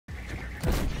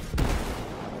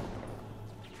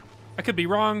I could be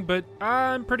wrong, but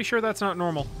I'm pretty sure that's not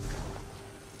normal.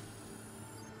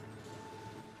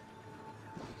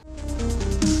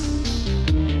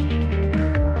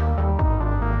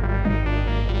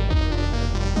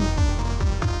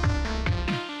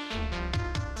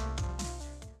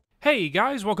 Hey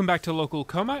guys, welcome back to Local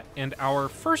Coma, and our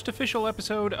first official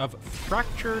episode of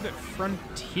Fractured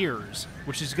Frontiers,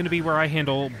 which is going to be where I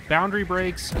handle boundary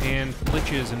breaks and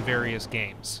glitches in various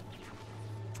games.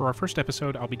 For our first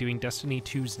episode, I'll be doing Destiny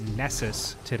 2's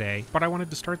Nessus today, but I wanted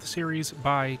to start the series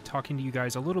by talking to you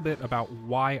guys a little bit about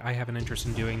why I have an interest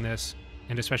in doing this,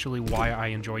 and especially why I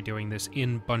enjoy doing this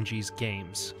in Bungie's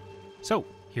games. So,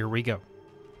 here we go.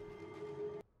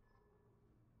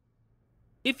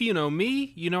 If you know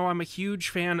me, you know I'm a huge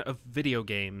fan of video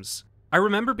games. I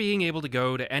remember being able to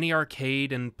go to any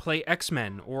arcade and play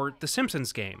X-Men or The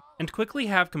Simpsons game, and quickly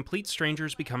have complete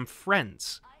strangers become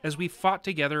friends, as we fought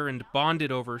together and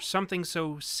bonded over something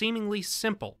so seemingly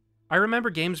simple. I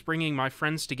remember games bringing my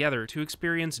friends together to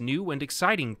experience new and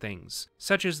exciting things,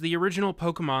 such as the original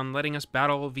Pokemon letting us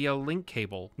battle via link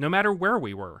cable, no matter where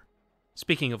we were.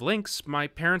 Speaking of Links, my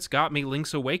parents got me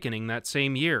Link's Awakening that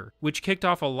same year, which kicked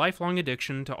off a lifelong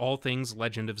addiction to all things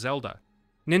Legend of Zelda.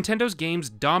 Nintendo's games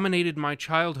dominated my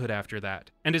childhood after that,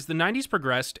 and as the 90s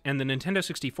progressed and the Nintendo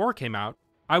 64 came out,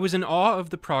 I was in awe of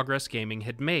the progress gaming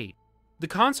had made. The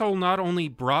console not only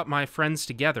brought my friends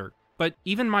together, but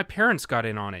even my parents got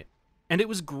in on it, and it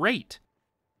was great.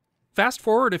 Fast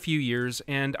forward a few years,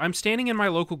 and I'm standing in my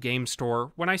local game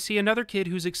store when I see another kid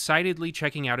who's excitedly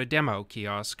checking out a demo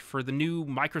kiosk for the new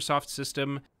Microsoft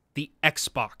system, the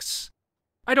Xbox.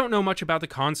 I don't know much about the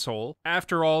console.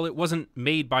 After all, it wasn't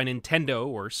made by Nintendo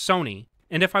or Sony,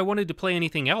 and if I wanted to play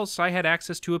anything else, I had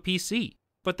access to a PC.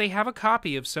 But they have a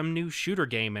copy of some new shooter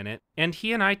game in it, and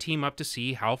he and I team up to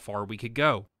see how far we could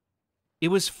go. It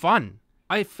was fun.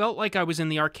 I felt like I was in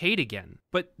the arcade again,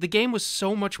 but the game was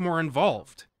so much more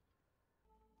involved.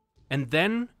 And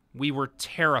then, we were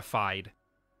terrified.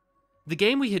 The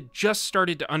game we had just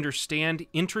started to understand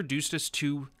introduced us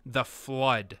to the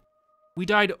Flood. We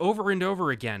died over and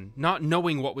over again, not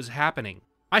knowing what was happening.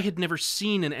 I had never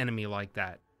seen an enemy like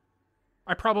that.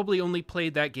 I probably only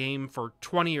played that game for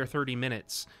 20 or 30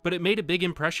 minutes, but it made a big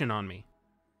impression on me.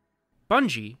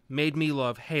 Bungie made me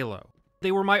love Halo.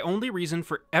 They were my only reason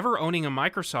for ever owning a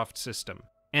Microsoft system,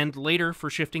 and later for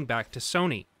shifting back to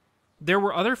Sony. There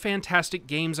were other fantastic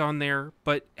games on there,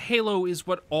 but Halo is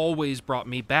what always brought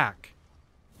me back.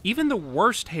 Even the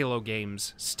worst Halo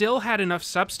games still had enough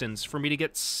substance for me to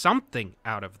get something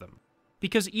out of them,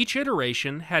 because each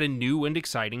iteration had a new and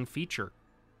exciting feature.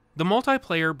 The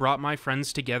multiplayer brought my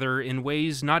friends together in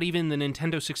ways not even the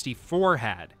Nintendo 64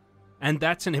 had, and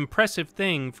that's an impressive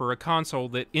thing for a console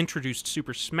that introduced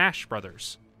Super Smash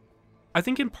Bros. I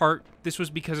think in part this was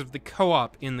because of the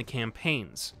co-op in the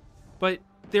campaigns, but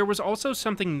there was also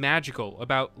something magical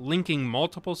about linking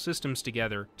multiple systems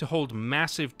together to hold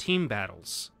massive team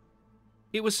battles.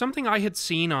 It was something I had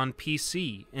seen on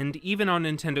PC and even on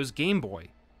Nintendo's Game Boy,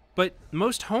 but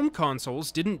most home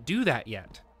consoles didn't do that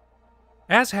yet.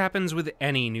 As happens with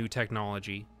any new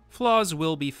technology, flaws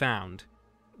will be found.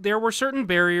 There were certain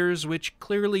barriers which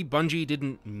clearly Bungie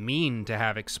didn't mean to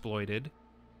have exploited,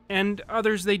 and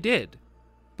others they did,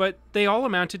 but they all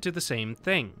amounted to the same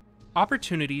thing: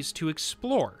 opportunities to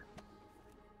explore.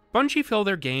 Bungie fill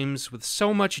their games with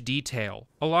so much detail,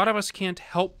 a lot of us can't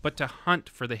help but to hunt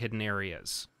for the hidden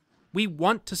areas. We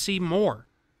want to see more.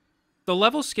 The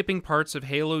level skipping parts of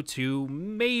Halo 2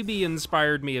 maybe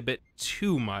inspired me a bit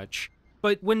too much,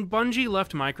 but when Bungie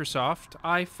left Microsoft,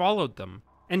 I followed them,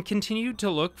 and continued to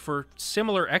look for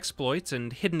similar exploits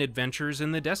and hidden adventures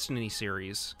in the Destiny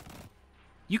series.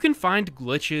 You can find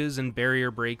glitches and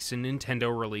barrier breaks in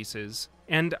Nintendo releases,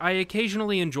 and I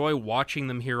occasionally enjoy watching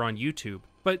them here on YouTube,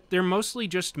 but they're mostly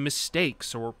just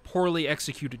mistakes or poorly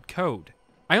executed code.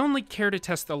 I only care to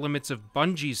test the limits of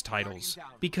Bungie's titles,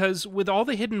 because with all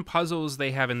the hidden puzzles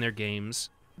they have in their games,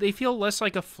 they feel less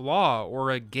like a flaw or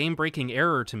a game-breaking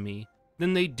error to me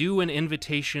than they do an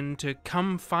invitation to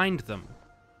come find them.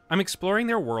 I'm exploring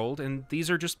their world, and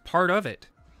these are just part of it.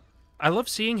 I love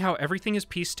seeing how everything is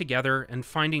pieced together and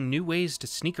finding new ways to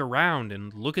sneak around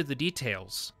and look at the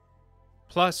details.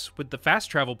 Plus, with the fast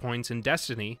travel points in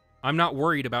Destiny, I'm not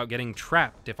worried about getting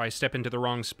trapped if I step into the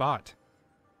wrong spot.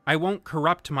 I won't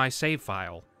corrupt my save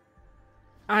file.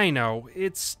 I know,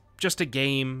 it's just a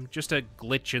game, just a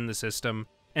glitch in the system,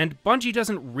 and Bungie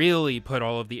doesn't really put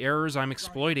all of the errors I'm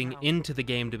exploiting into the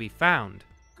game to be found.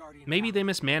 Maybe they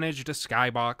mismanaged a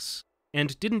skybox,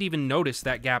 and didn't even notice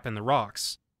that gap in the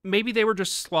rocks. Maybe they were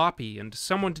just sloppy and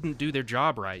someone didn't do their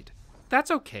job right. That's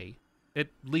okay, at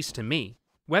least to me.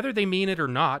 whether they mean it or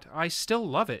not, I still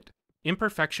love it,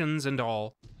 imperfections and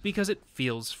all, because it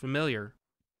feels familiar.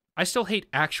 I still hate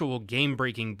actual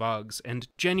game-breaking bugs and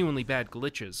genuinely bad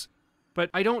glitches, but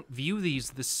I don't view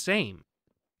these the same.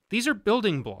 These are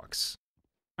building blocks.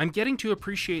 I'm getting to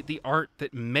appreciate the art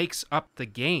that makes up the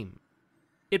game.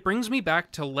 It brings me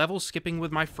back to level skipping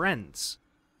with my friends.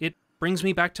 It brings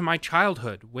me back to my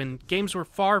childhood, when games were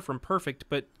far from perfect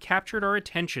but captured our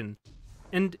attention,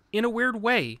 and in a weird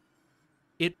way,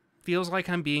 it feels like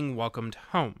I'm being welcomed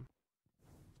home.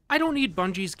 I don't need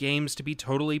Bungie's games to be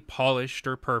totally polished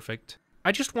or perfect.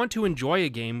 I just want to enjoy a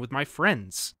game with my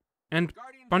friends, and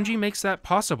Bungie makes that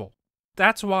possible.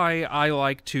 That's why I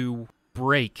like to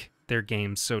break their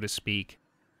games, so to speak.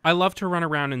 I love to run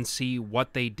around and see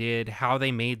what they did, how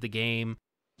they made the game,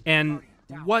 and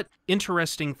what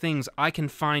interesting things I can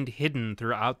find hidden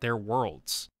throughout their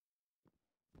worlds.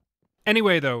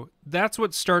 Anyway, though, that's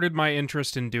what started my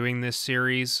interest in doing this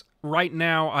series. Right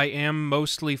now, I am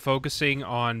mostly focusing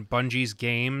on Bungie's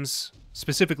games,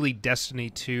 specifically Destiny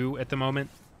 2 at the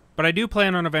moment, but I do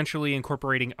plan on eventually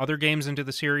incorporating other games into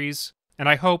the series, and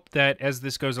I hope that as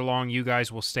this goes along, you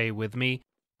guys will stay with me.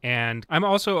 And I'm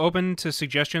also open to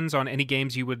suggestions on any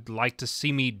games you would like to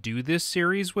see me do this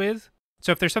series with.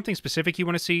 So if there's something specific you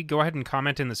want to see, go ahead and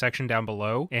comment in the section down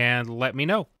below and let me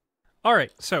know.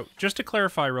 Alright, so just to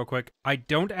clarify real quick, I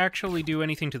don't actually do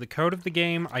anything to the code of the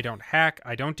game, I don't hack,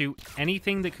 I don't do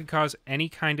anything that could cause any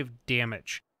kind of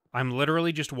damage. I'm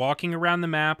literally just walking around the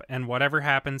map and whatever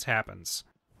happens, happens.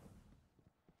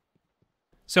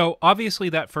 So obviously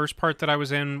that first part that I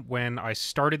was in when I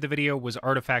started the video was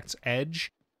Artifact's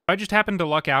Edge. I just happened to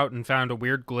luck out and found a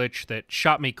weird glitch that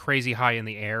shot me crazy high in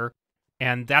the air,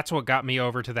 and that's what got me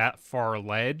over to that far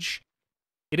ledge.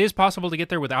 It is possible to get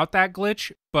there without that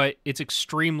glitch, but it's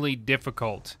extremely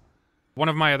difficult. One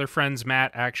of my other friends,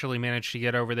 Matt, actually managed to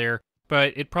get over there,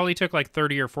 but it probably took like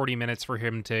 30 or 40 minutes for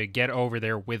him to get over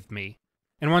there with me.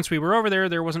 And once we were over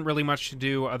there wasn't really much to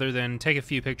do other than take a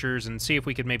few pictures and see if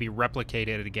we could maybe replicate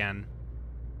it again.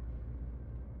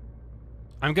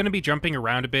 I'm going to be jumping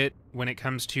around a bit when it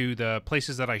comes to the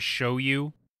places that I show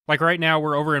you. Like right now,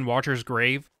 we're over in Watcher's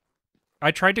Grave. I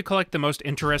tried to collect the most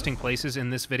interesting places in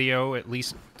this video, at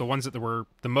least the ones that were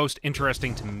the most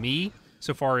interesting to me,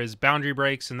 so far as boundary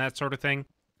breaks and that sort of thing.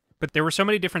 But there were so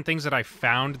many different things that I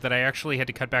found that I actually had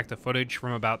to cut back the footage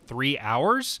from about 3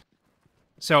 hours.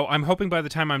 So I'm hoping by the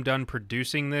time I'm done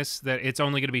producing this that it's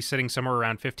only going to be sitting somewhere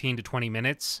around 15 to 20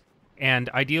 minutes. And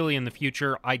ideally in the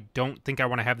future, I don't think I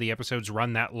want to have the episodes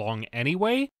run that long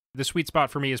anyway. The sweet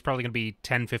spot for me is probably going to be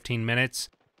 10-15 minutes.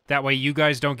 That way you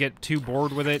guys don't get too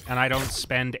bored with it, and I don't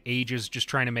spend ages just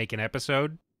trying to make an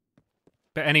episode.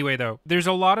 But anyway, though, there's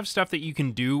a lot of stuff that you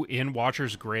can do in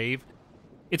Watcher's Grave.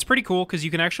 It's pretty cool, because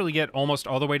you can actually get almost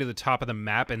all the way to the top of the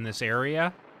map in this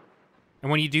area. And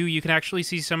when you do, you can actually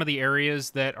see some of the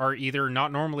areas that are either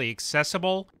not normally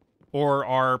accessible, or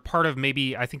are part of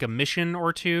maybe, I think, a mission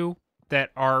or two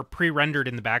that are pre-rendered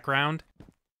in the background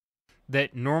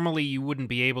that normally you wouldn't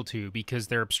be able to because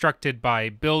they're obstructed by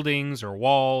buildings or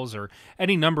walls or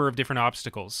any number of different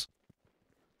obstacles.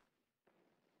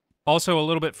 Also, a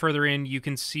little bit further in, you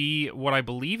can see what I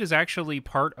believe is actually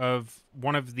part of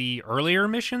one of the earlier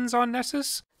missions on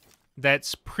Nessus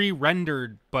that's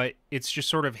pre-rendered, but it's just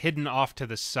sort of hidden off to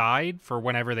the side for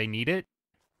whenever they need it.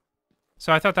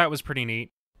 So I thought that was pretty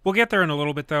neat. We'll get there in a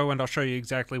little bit, though, and I'll show you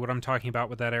exactly what I'm talking about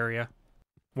with that area.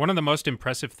 One of the most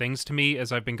impressive things to me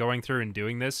as I've been going through and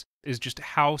doing this is just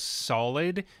how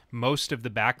solid most of the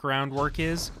background work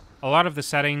is. A lot of the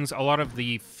settings, a lot of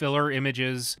the filler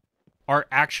images are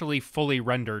actually fully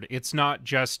rendered. It's not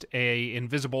just a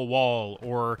invisible wall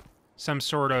or some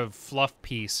sort of fluff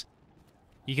piece.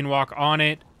 You can walk on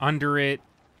it, under it,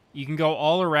 you can go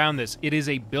all around this. It is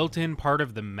a built-in part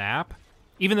of the map.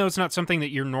 Even though it's not something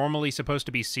that you're normally supposed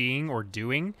to be seeing or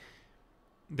doing,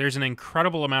 there's an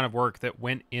incredible amount of work that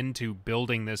went into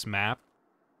building this map.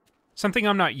 Something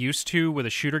I'm not used to with a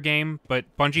shooter game, but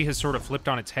Bungie has sort of flipped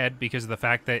on its head because of the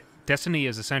fact that Destiny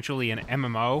is essentially an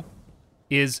MMO,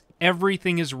 is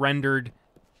everything is rendered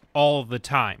all the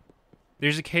time.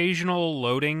 There's occasional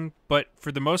loading, but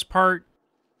for the most part,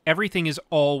 everything is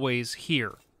always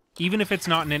here. Even if it's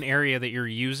not in an area that you're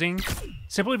using,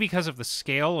 simply because of the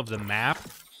scale of the map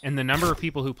and the number of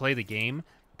people who play the game,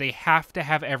 they have to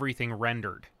have everything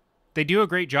rendered. They do a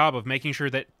great job of making sure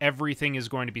that everything is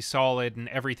going to be solid and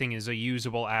everything is a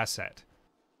usable asset.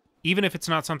 Even if it's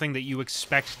not something that you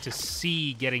expect to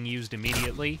see getting used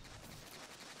immediately.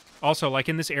 Also, like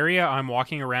in this area I'm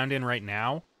walking around in right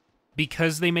now,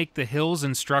 because they make the hills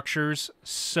and structures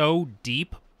so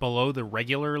deep below the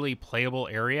regularly playable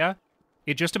area,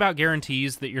 it just about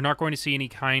guarantees that you're not going to see any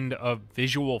kind of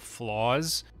visual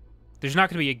flaws. There's not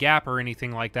going to be a gap or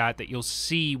anything like that that you'll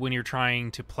see when you're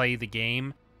trying to play the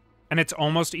game. And it's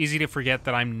almost easy to forget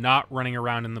that I'm not running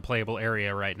around in the playable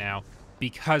area right now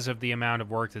because of the amount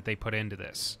of work that they put into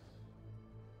this.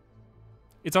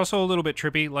 It's also a little bit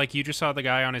trippy, like you just saw the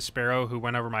guy on his Sparrow who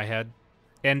went over my head.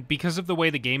 And because of the way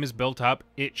the game is built up,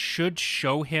 it should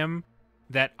show him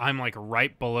that I'm like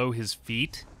right below his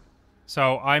feet.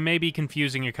 So I may be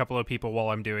confusing a couple of people while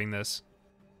I'm doing this.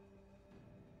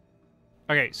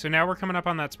 Okay, so now we're coming up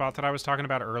on that spot that I was talking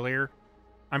about earlier.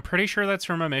 I'm pretty sure that's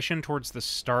from a mission towards the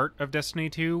start of Destiny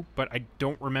 2, but I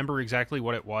don't remember exactly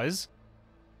what it was.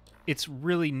 It's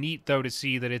really neat, though, to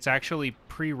see that it's actually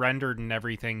pre-rendered and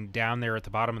everything down there at the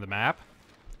bottom of the map.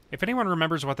 If anyone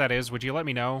remembers what that is, would you let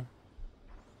me know?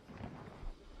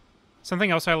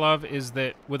 Something else I love is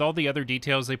that with all the other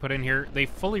details they put in here, they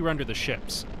fully render the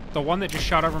ships. The one that just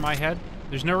shot over my head,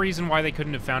 there's no reason why they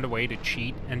couldn't have found a way to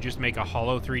cheat and just make a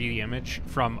hollow 3D image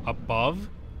from above,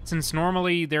 since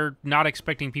normally they're not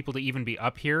expecting people to even be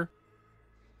up here.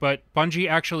 But Bungie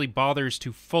actually bothers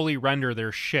to fully render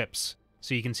their ships,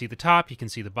 so you can see the top, you can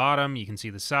see the bottom, you can see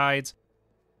the sides.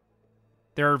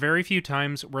 There are very few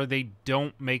times where they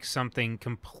don't make something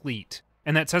complete.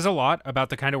 And that says a lot about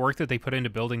the kind of work that they put into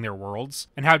building their worlds,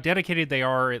 and how dedicated they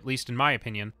are, at least in my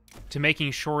opinion, to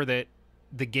making sure that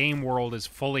the game world is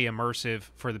fully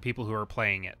immersive for the people who are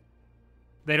playing it.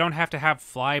 They don't have to have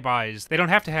flybys, they don't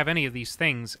have to have any of these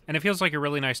things, and it feels like a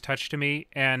really nice touch to me,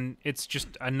 and it's just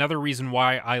another reason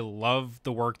why I love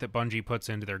the work that Bungie puts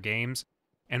into their games,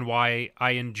 and why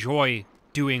I enjoy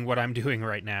doing what I'm doing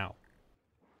right now.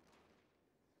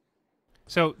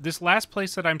 So, this last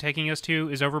place that I'm taking us to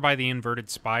is over by the inverted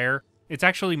spire. It's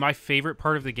actually my favorite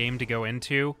part of the game to go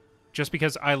into, just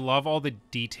because I love all the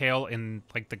detail in,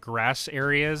 like, the grass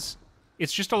areas.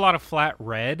 It's just a lot of flat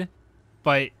red,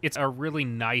 but it's a really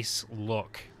nice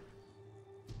look.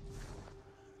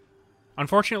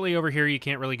 Unfortunately, over here you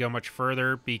can't really go much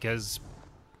further because,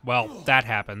 well, that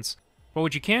happens. But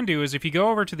what you can do is if you go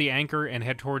over to the anchor and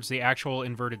head towards the actual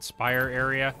inverted spire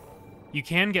area, you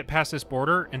can get past this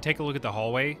border and take a look at the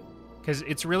hallway, because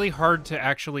it's really hard to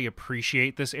actually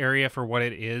appreciate this area for what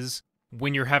it is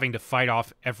when you're having to fight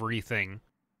off everything.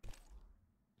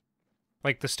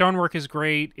 Like, the stonework is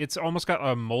great, it's almost got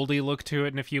a moldy look to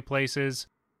it in a few places.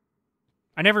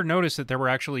 I never noticed that there were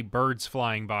actually birds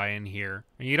flying by in here.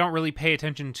 And you don't really pay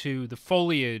attention to the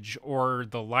foliage or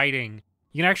the lighting.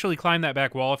 You can actually climb that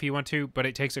back wall if you want to, but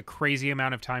it takes a crazy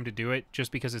amount of time to do it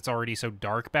just because it's already so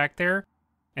dark back there.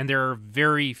 And there are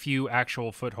very few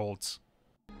actual footholds.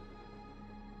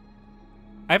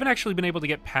 I haven't actually been able to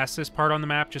get past this part on the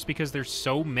map just because there's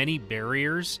so many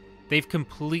barriers. They've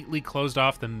completely closed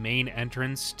off the main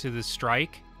entrance to the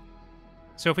strike.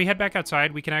 So if we head back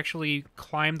outside, we can actually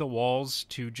climb the walls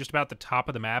to just about the top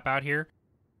of the map out here,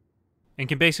 and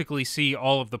can basically see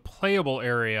all of the playable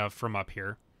area from up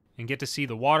here, and get to see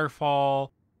the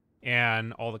waterfall,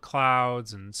 and all the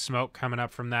clouds and smoke coming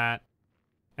up from that.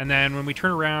 And then when we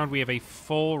turn around, we have a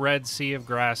full red sea of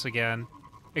grass again.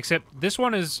 Except this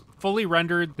one is fully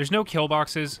rendered. There's no kill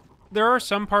boxes. There are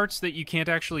some parts that you can't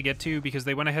actually get to because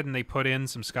they went ahead and they put in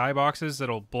some skyboxes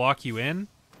that'll block you in.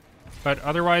 But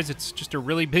otherwise, it's just a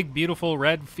really big, beautiful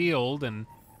red field, and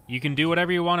you can do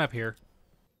whatever you want up here.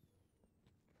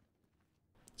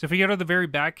 So if we go to the very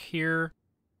back here,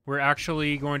 we're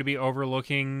actually going to be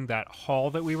overlooking that hall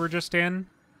that we were just in.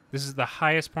 This is the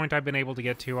highest point I've been able to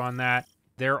get to on that.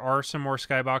 There are some more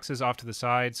skyboxes off to the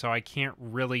side, so I can't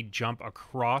really jump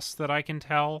across that I can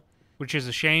tell, which is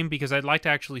a shame because I'd like to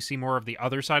actually see more of the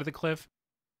other side of the cliff.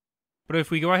 But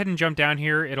if we go ahead and jump down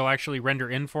here, it'll actually render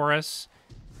in for us,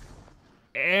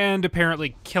 and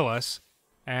apparently kill us.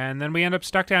 And then we end up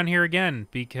stuck down here again,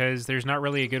 because there's not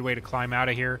really a good way to climb out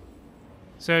of here.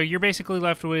 So you're basically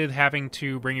left with having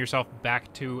to bring yourself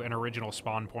back to an original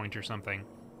spawn point or something.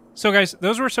 So guys,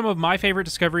 those were some of my favorite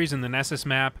discoveries in the Nessus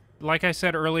map. Like I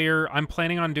said earlier, I'm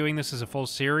planning on doing this as a full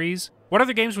series. What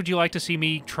other games would you like to see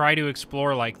me try to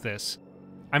explore like this?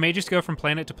 I may just go from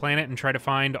planet to planet and try to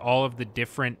find all of the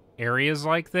different areas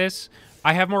like this.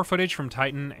 I have more footage from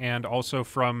Titan and also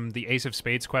from the Ace of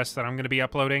Spades quest that I'm going to be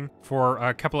uploading for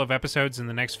a couple of episodes in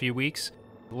the next few weeks.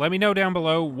 Let me know down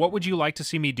below, what would you like to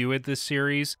see me do with this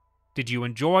series? Did you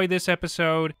enjoy this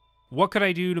episode? What could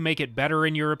I do to make it better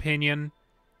in your opinion?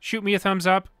 Shoot me a thumbs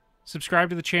up, subscribe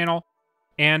to the channel,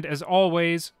 and as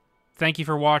always, thank you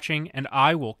for watching, and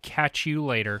I will catch you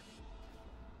later.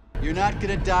 You're not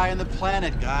gonna die on the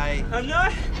planet, guy. I'm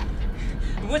not?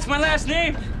 What's my last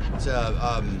name? It's,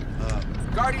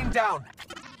 Guardian down.